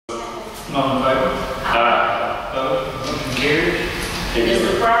All in favor? Opposed? Motion carries. Is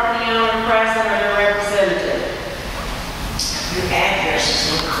the property owner present or their representative? Your address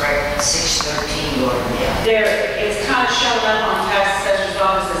is incorrect, 613 Gordon Hill. It's kind of shown up on tax assessor's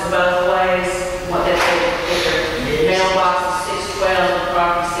offices both ways. What that their mailbox is 612 and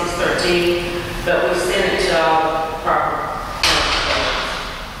property 613, but we sent it to all the proper notifications.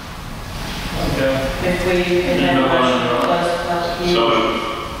 Okay. If we can have a motion to close the public hearing. So moved.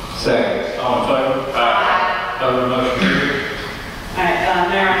 Second. All in favor? Opposed? Motion carries. All right,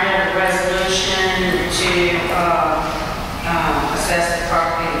 Mayor, I have a resolution to assess the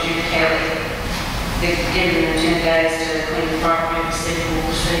property of Judy Kelly. They're giving them 10 days to clean the property and the city will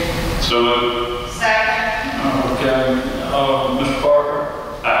proceed. So moved. Second. Okay. Mr. Parker?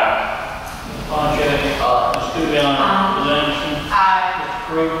 Mr. Ponche? Ms. Kubian? Ms. Anderson? Mr.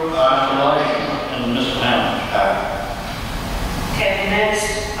 Krueger? Mr. Lake? And Mr. Hamlin? Okay, the next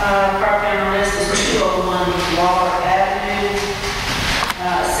property on the list is 201 Waller Avenue,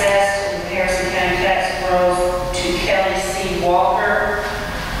 assessed in the Harrison County Tax Rolls to Kelly C. Walker.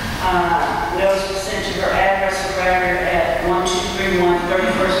 Notice was sent to her address of record at 1231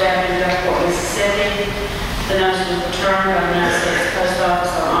 31st Avenue, Gulfport, Mississippi. The notice was returned by the United States Post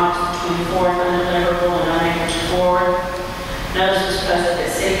Office on August 24th, undeliverable and unable to forward. Notice was posted at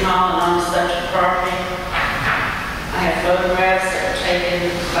City Hall and on the subject property. I have photographs that were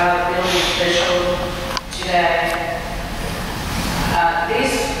taken by the building official today.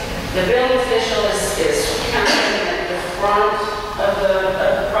 The building official is kind of saying that the front of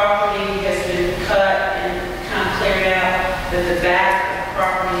the property has been cut and kind of cleared out, but the back of the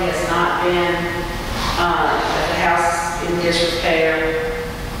property has not been, that the house is in disrepair,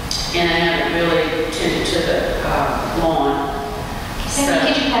 and I haven't really tended to the lawn.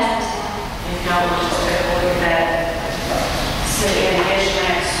 Could you pass this down? If y'all want to take a look at that. So in addition,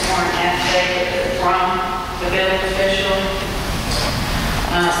 I have sworn affidavit from the building official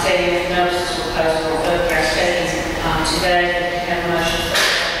stating the notices were posted on photographs taken today. If you have a motion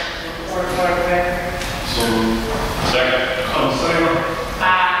for the record. So moved. Second. All in favor?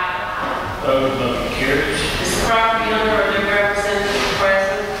 Aye. Opposed? Motion carries. Is the property owner or their representative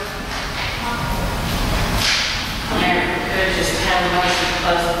present? Mayor, if we could just have a motion to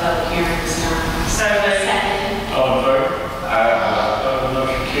close the public hearing this time. So Second. All in favor? Opposed?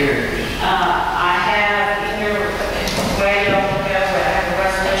 Motion carries. I have in your way y'all will go, I have a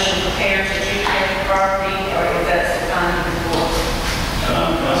resolution prepared to adjudicate the property, or if that's the final report.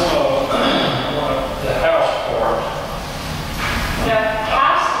 I saw the house part. The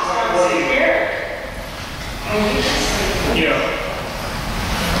house is on secure. And you can see. Yeah.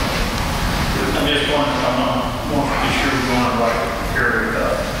 I'm just wondering, I want to be sure we're going the right area,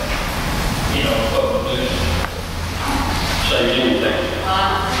 public business. Saves anything.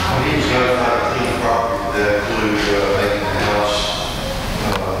 He was notified of clean property that includes making the house,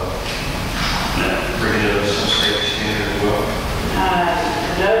 bringing it up to some safety standard as well.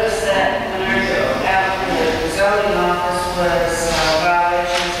 Notice that when I was out in the zoning office was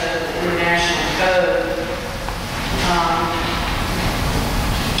violations of international code.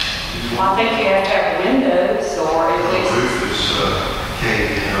 I think you have to have windows or at The least. roof is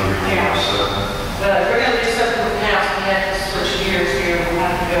caved in over here, Yeah. so But if we're going to do something with the house, we have to switch gears here. We'll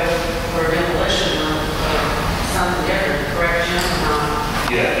have to go for demolition or something different, correct, Jim?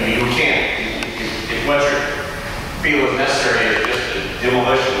 Yeah, you can't, if what you feel is necessary is just the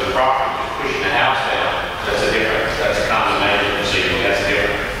demolition of the property, just pushing the house down, that's a condemnation procedure, that's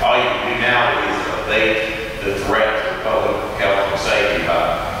different. All you can do now is abate the threat to public health and safety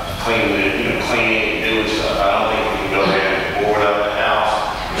by cleaning and doing stuff. I don't think you can go there and board up the house,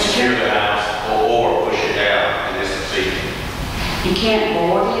 secure the house, or push it down in this procedure. You can't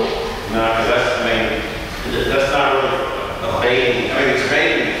board it? No, because that's not really abating. It's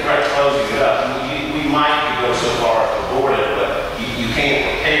abating the threat, closing it up. We might go so far as to board it, but you can't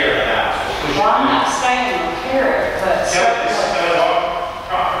repair the house. Well, I'm not saying repair it, but certainly.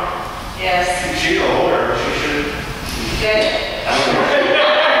 Yes. She's a lawyer, she should. Good.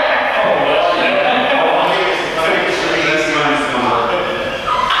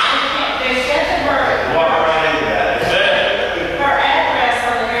 There's nothing her. Walk right into that. Her address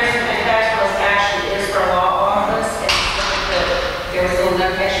on the Harrison County Tax Rolls actually is her law office, and there was a little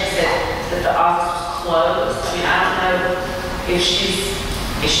notation that the office was closed. I mean, I don't know if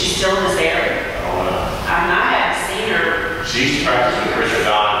she's still in this area. I haven't seen her. She's practicing with Richard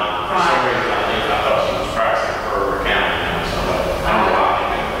Don. For some reason, I thought she was practicing for her accountant or something. I don't know.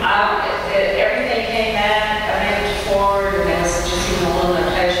 Everything came back, I made it forward, and there was just even a little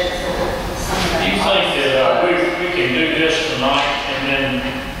notation for some of that. Do you think that we can do this tonight and then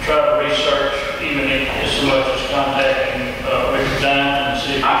try to research, even if as much as contacting Richard Dine and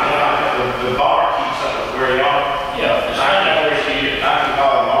see if The bar keeps up with where you are. yeah, it's not that where she is. I can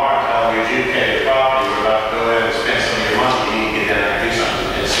call tomorrow and tell them you adjudicated the property, we're about to go in and spend some of your money, you need to get down there and do something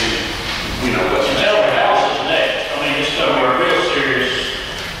and see, what's. And tell her house is next. I mean, it's gonna be real serious.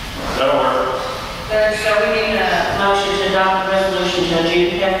 That'll work. So we need a motion to adopt the resolution to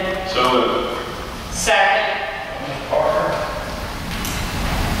adjudicate. So moved. Second. Mr. Parker.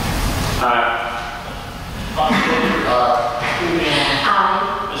 Aye. Fontaine. Kubiak.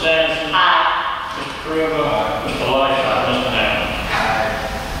 Aye. Ms. Anderson. Aye. Mr. Krueger. Mr. Lightfoot. Mr. Hamlin.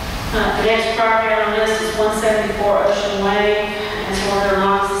 The next property on the list is 174 Ocean Way. As ordered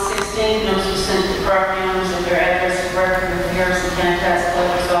on August 16th, notice was sent to the property owners of their address of record with the Harrison County Tax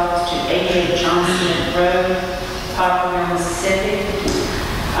Collector's Office to 88 Johnson Road, Poplar, Mississippi.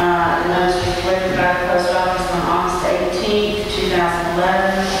 The notice was delivered by the post office on August 18th,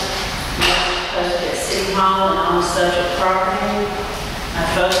 2011. Notice was posted at City Hall and on the subject property.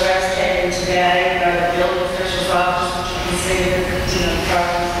 Photographs taken today by the building official's office, which you can see that, the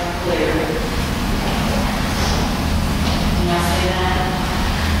property is clear. Can y'all see that?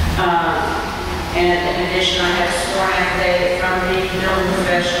 And in addition, I have sworn affidavit from the building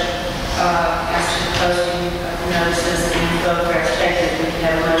official as to the posting of the notices and photographs taken. We can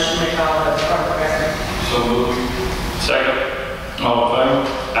have a motion to call the part of the record. So moved. Second. All in favor?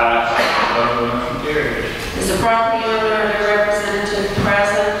 Aye. Motion carries. Is the property owner or their representative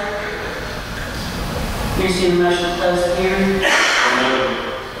present? Here's your motion to close the hearing.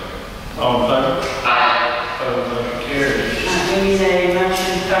 All in favor? Aye. Motion carries. We need a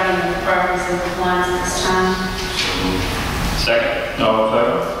motion finding the properties in compliance at this time. Second. All in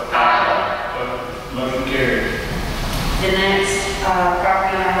favor? Aye. Motion carries. The next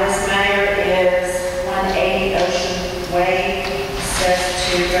property on our list, Mayor, is 180 Ocean Way,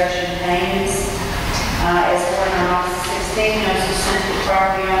 assessed to Gretchen Haynes. As ordered on August 16th, notice was sent to the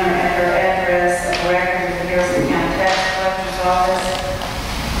property owner at her address of record with the Harrison County Tax Collector's Office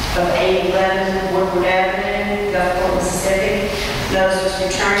of 811 Woodward Avenue, Gulfport, Mississippi. Notice was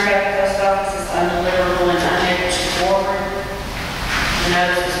returned by the post office as undeliverable and unable to forward. The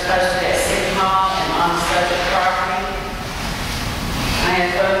notice was posted at City Hall and on the subject property. I have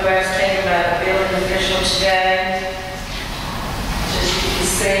photographs taken by the building official today. As you can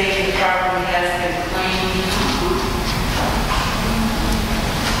see, the property has been cleaned.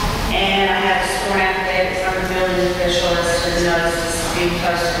 And I have a sworn affidavit from the building official as to the notices being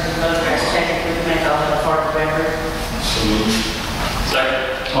posted and the photographs taken. We can make all that part of the record. So moved.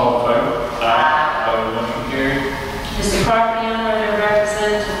 Second. All in favor? Aye. Motion carries. Is the property owner or their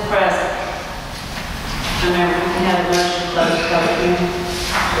representative present? Remember, we can have a motion to close the public hearing.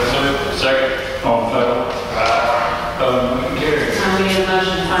 So moved. Second. All in favor? Aye. Motion carries. We need a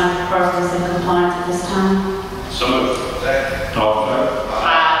motion to find the properties in compliance at this time. So moved. Second. All in favor?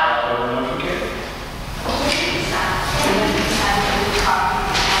 Aye. Motion carries.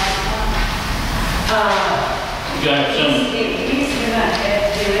 You got some, We're not have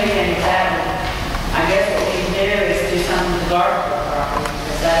to do anything with that one. I guess what we can do is do something with the garden property,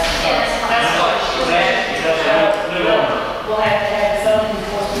 because that's. That's what she said. We'll have to have the zoning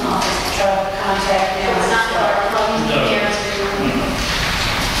enforcement office to try to contact them. It's not our problem. No. Guarantee.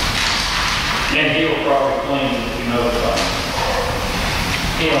 and he'll probably clean it, you know,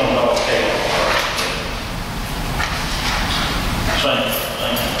 he don't know, okay. Same.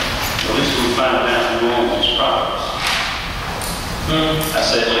 At least we found out who owns these properties. I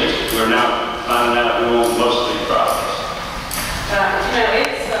said at least, we're now finding out who owns most of these properties.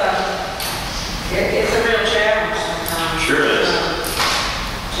 It's a real challenge sometimes. Sure is.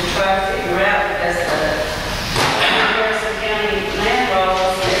 To try to figure out, because the Harrison County land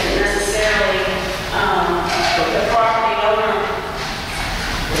laws isn't necessarily, the property owner,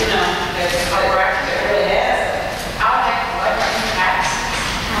 that's correct, that really has. I'll take the tax.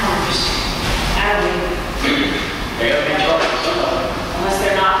 How do we, They gotta be charged somebody. unless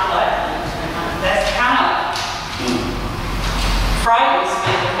they're not collecting. That's kind of frightening to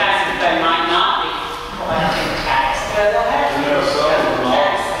me, the fact that they might not be collecting tax. But they'll have to. Yeah, some of them are.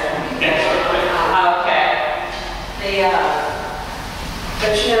 Okay.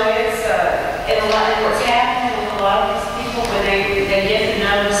 But it's, and a lot, and what's happening with a lot of these people, when they get the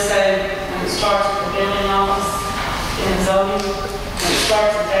notice, so when it starts with the building office in the zoning, when it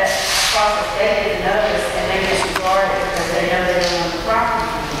starts with that process, they get the notice and they disregard it because they know they don't own the property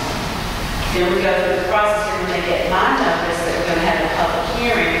anymore. Then we go through the process, and when they get my notice that we're gonna have a public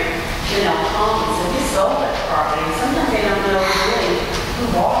hearing, then they'll call me and say, we sold that property. And sometimes they don't know really who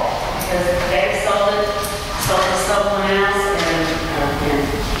bought it, because they sold it to someone else, and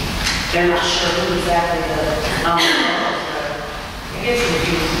they're not sure who exactly the owner is. It gets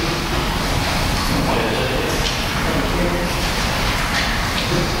confusing.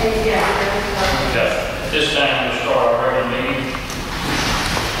 Okay, this time we'll start our regular meeting.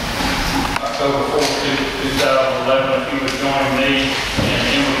 October 4th, 2011, if you would join me in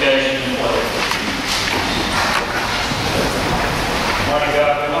invocation and pledge. Mighty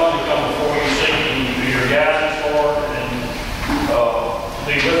God, we humbly come before you seeking your guidance, Lord, and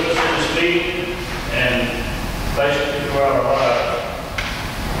be with us in this meeting and basically throughout our lives.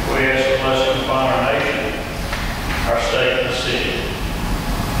 We ask a blessing upon our nation, our state, and the city.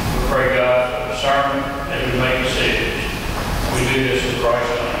 We pray, God, for discernment as we make decisions. We do this in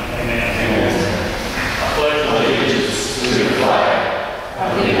Christ's name. Amen. Amen. I pledge allegiance to the flag of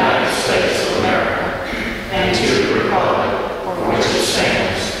the United States of America and to the republic for which it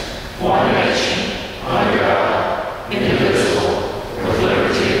stands, one nation, under God, indivisible, with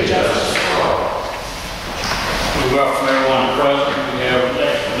liberty and justice for all. We welcome everyone present. We have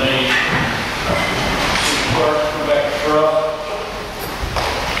next to me, City Clerk, Rebecca Truck,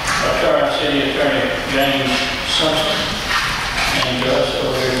 our current City Attorney, James Simpson, and Judge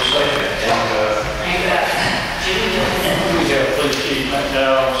over here to say that. We have Police Chief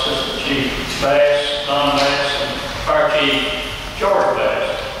McDowell, Assistant Chief Bass, Don Bass, and Fire Chief George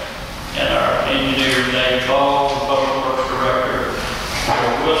Bass, and our engineer Dave Ball, and Public Works Director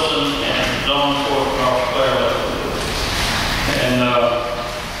Joe Wilson, and Zone Enforcement Officer Claire Levin. And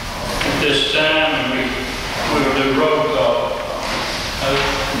at this time, we will do roll call.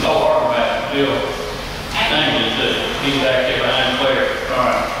 No hard back, Bill. Thank you. He's back here behind Claire. All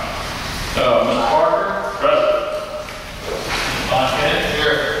right. Ms. Parker, present. Ms. Bonnet,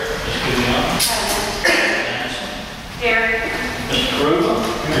 here. Ms. Goodyoung. Here. Mr. Rubin.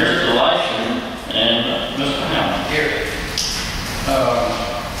 Mr. Lyson. And Mr. Hammond. Here.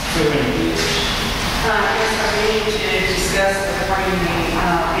 Yes, I need to discuss the bringing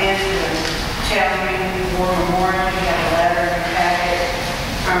Calvary War Memorial. We have a letter in the packet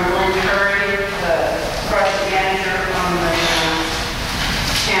from Glenn Curry, the project manager on the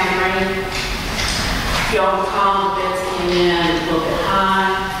town green. If y'all recall, the bids came in a little bit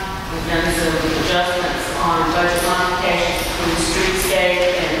high. We've done some adjustments on budget modifications between streetscape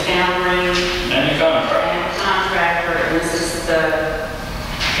and town green. And the contract. And the contractor, and this is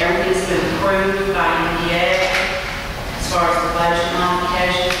everything's been approved by EPA as far as the budget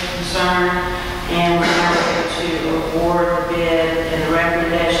modification is concerned. And we're now going to award the bid, and the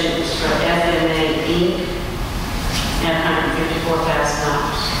recommendation is for FMA Inc. at $154,000.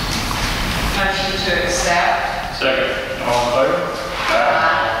 Motion to accept. Second. All in favor?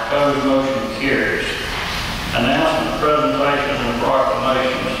 Aye. Opposed, motion carries. Announcement, presentations, and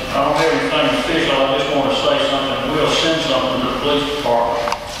proclamations. I don't have anything official, I just want to say something. We'll send something to the police department.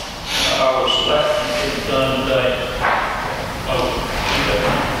 I was selected to get it done today. Oh, okay.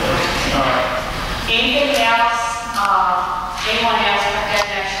 All right. Anything else, anyone else have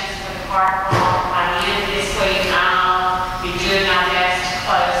donations for the park wall by the end of this week? I'll be doing my best to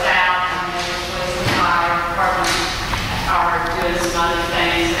close out, and then the police and fire department are doing some other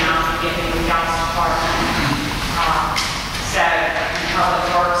things, and I'll be giving the y'all's department. So, public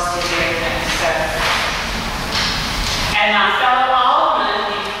works to do everything. So, and my fellow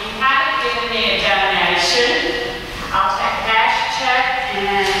aldermen, if you haven't given me a donation, I'll take a cash check,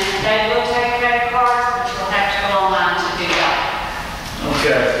 and they will take credit cards, but you'll have to go online to do that.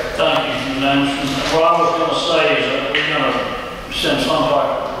 Okay, thank you, Nancy. What I was going to say is that we're going to send some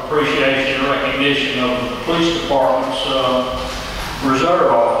type of appreciation and recognition of the police department's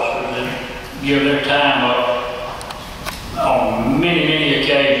reserve officers that give their time up on many, many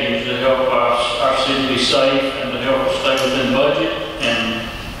occasions to help our city be safe and to help us stay within budget. And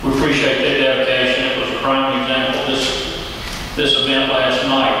we appreciate their dedication. It was a prime example. This event last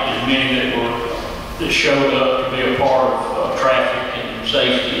night, and many that showed up to be a part of traffic and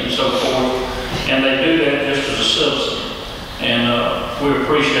safety and so forth. And they do that just as a citizen. And we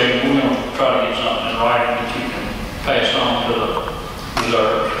appreciate it. We're going to try to get something in writing that you can pass on to the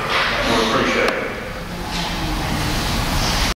reserves.